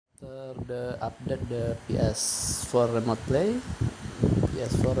After the update the PS4 Remoteplay,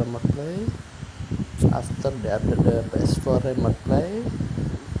 after the update the PS4 Remoteplay,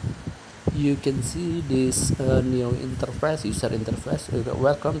 you can see this new interface, user interface.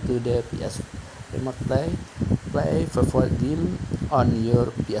 Welcome to the PS Remoteplay. Play favorite game on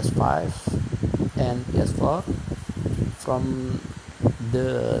your PS5 and PS4 from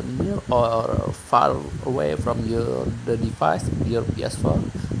the near or far away from the device, your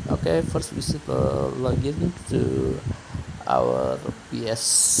PS4. Okay, first we should log in to our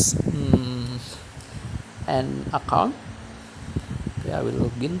PS and account. Okay, I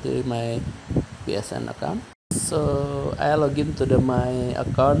will log in to my PSN account. So I log in to my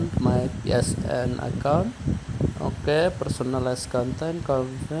account, my PSN account. Okay, personalized content,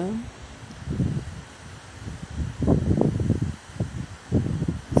 confirm.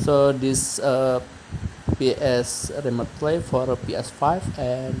 So this PS Remoteplay for PS5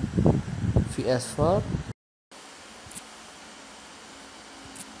 and PS4.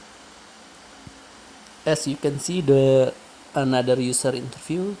 As you can see the another user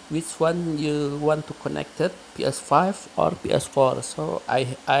interview, which one you want to connect it, PS5 or PS4. So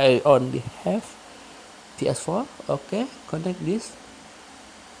I only have PS4. Okay, connect this.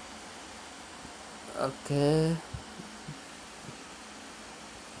 Okay,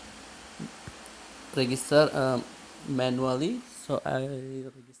 register manually. So I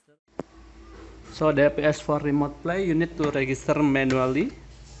register. So the PS4 Remoteplay you need to register manually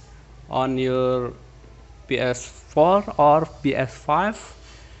on your PS4 or PS5.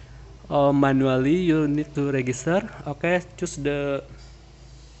 Manually you need to register. Okay, choose the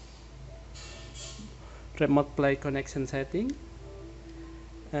Remoteplay connection setting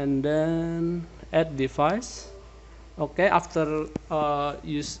and then add device. Okay, after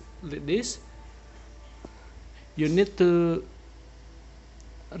use this, you need to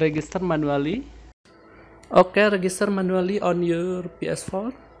register manually. Okay, register manually on your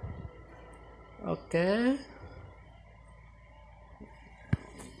PS4. Okay,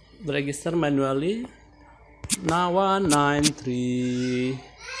 register manually. Now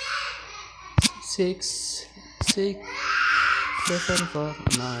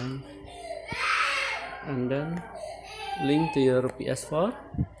 193666749 and then link to your PS4.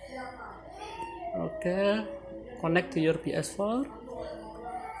 Okay, connect to your PS4.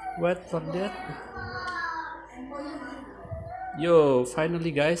 Wait for that. Yo,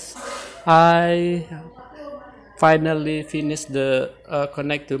 finally guys, I finally finished the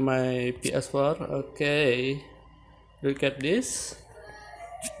connect to my PS4. Okay, look at this.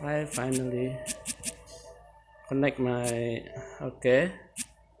 I finally connect my okay,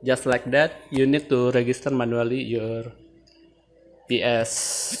 just like that. You need to register manually your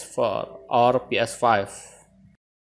PS4 or PS5.